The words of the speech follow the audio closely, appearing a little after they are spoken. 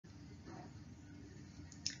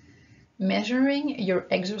Measuring your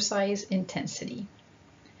exercise intensity.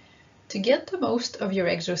 To get the most of your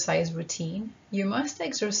exercise routine, you must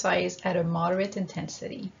exercise at a moderate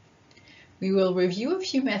intensity. We will review a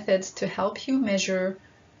few methods to help you measure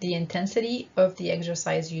the intensity of the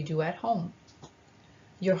exercise you do at home.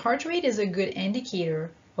 Your heart rate is a good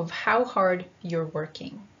indicator of how hard you're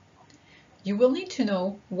working. You will need to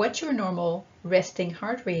know what your normal resting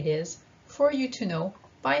heart rate is for you to know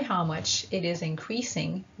by how much it is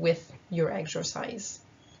increasing with your exercise.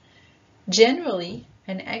 Generally,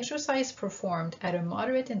 an exercise performed at a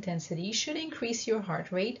moderate intensity should increase your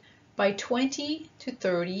heart rate by 20 to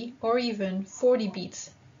 30 or even 40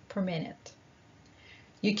 beats per minute.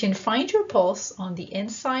 You can find your pulse on the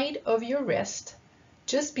inside of your wrist,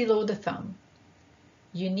 just below the thumb.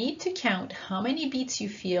 You need to count how many beats you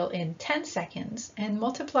feel in 10 seconds and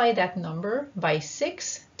multiply that number by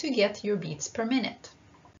 6 to get your beats per minute.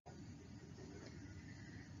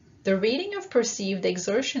 The rating of perceived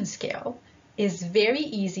exertion scale is very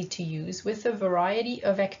easy to use with a variety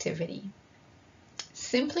of activity.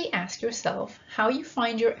 Simply ask yourself how you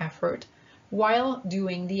find your effort while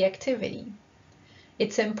doing the activity.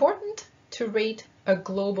 It's important to rate a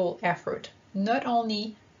global effort, not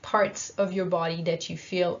only parts of your body that you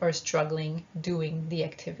feel are struggling doing the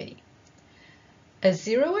activity. A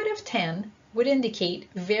 0 out of 10 would indicate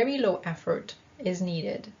very low effort is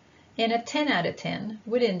needed, and a 10 out of 10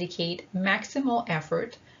 would indicate maximal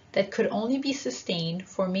effort that could only be sustained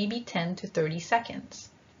for maybe 10 to 30 seconds.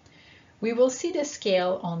 We will see the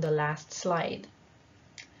scale on the last slide.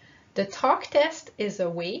 The talk test is a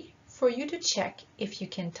way for you to check if you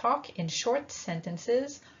can talk in short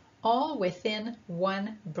sentences all within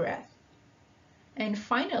one breath. And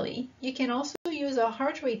finally, you can also use a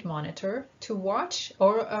heart rate monitor to watch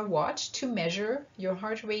to measure your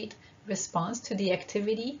heart rate response to the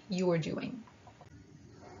activity you are doing.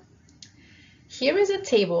 Here is a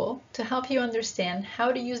table to help you understand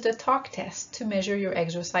how to use the talk test to measure your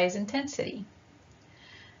exercise intensity.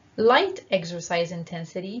 Light exercise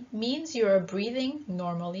intensity means you are breathing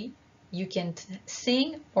normally. You can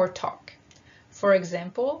sing or talk. For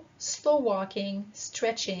example, slow walking,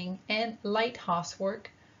 stretching, and light housework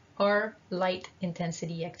are light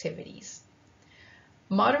intensity activities.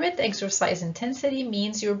 Moderate exercise intensity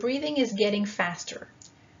means your breathing is getting faster.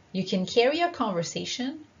 You can carry a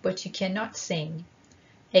conversation, but you cannot sing.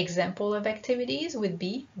 Example of activities would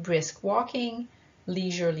be brisk walking,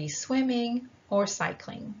 leisurely swimming, or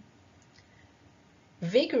cycling.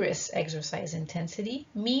 Vigorous exercise intensity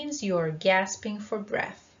means you are gasping for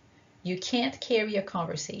breath. You can't carry a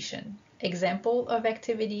conversation. Example of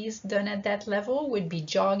activities done at that level would be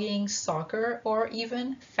jogging, soccer, or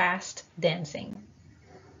even fast dancing.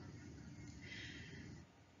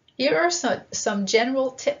 Here are some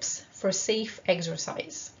general tips for safe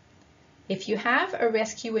exercise. If you have a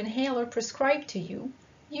rescue inhaler prescribed to you,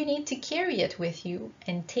 you need to carry it with you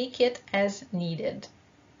and take it as needed.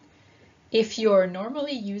 If you're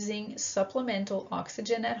normally using supplemental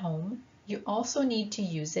oxygen at home, you also need to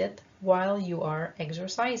use it while you are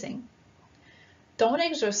exercising. Don't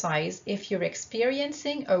exercise if you're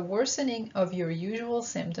experiencing a worsening of your usual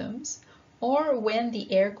symptoms or when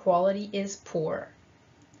the air quality is poor.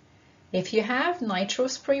 If you have nitro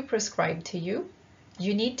spray prescribed to you,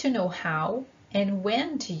 you need to know how and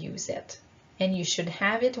when to use it, and you should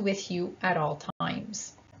have it with you at all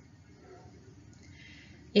times.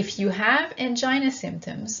 If you have angina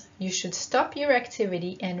symptoms, you should stop your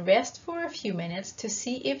activity and rest for a few minutes to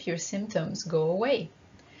see if your symptoms go away.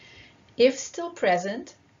 If still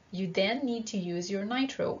present, you then need to use your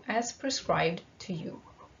nitro as prescribed to you.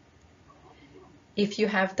 If you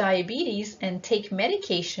have diabetes and take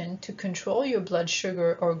medication to control your blood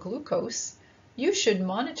sugar or glucose, you should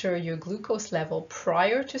monitor your glucose level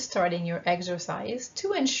prior to starting your exercise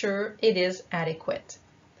to ensure it is adequate.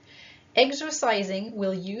 Exercising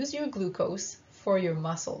will use your glucose for your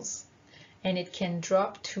muscles, and it can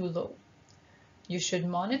drop too low. You should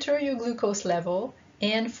monitor your glucose level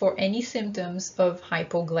and for any symptoms of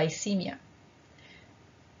hypoglycemia.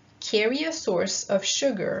 Carry a source of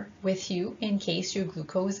sugar with you in case your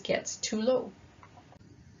glucose gets too low.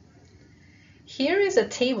 Here is a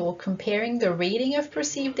table comparing the rating of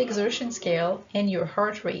perceived exertion scale and your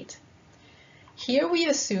heart rate. Here we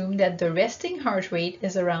assume that the resting heart rate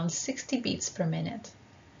is around 60 beats per minute.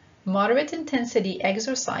 Moderate intensity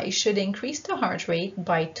exercise should increase the heart rate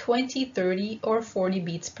by 20, 30, or 40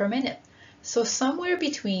 beats per minute. So somewhere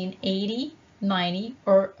between 80, 90,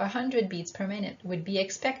 or 100 beats per minute would be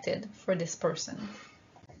expected for this person.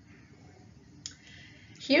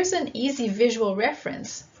 Here's an easy visual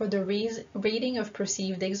reference for the rating of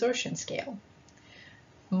perceived exertion scale.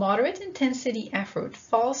 Moderate intensity effort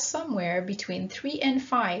falls somewhere between 3 and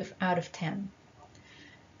 5 out of 10.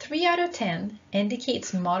 3 out of 10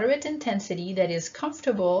 indicates moderate intensity that is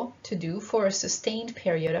comfortable to do for a sustained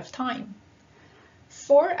period of time.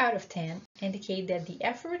 4 out of 10 indicate that the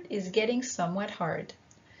effort is getting somewhat hard.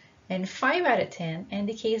 And 5 out of 10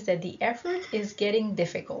 indicates that the effort is getting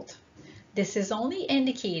difficult. This is only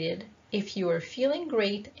indicated if you are feeling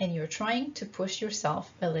great and you're trying to push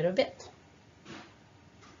yourself a little bit.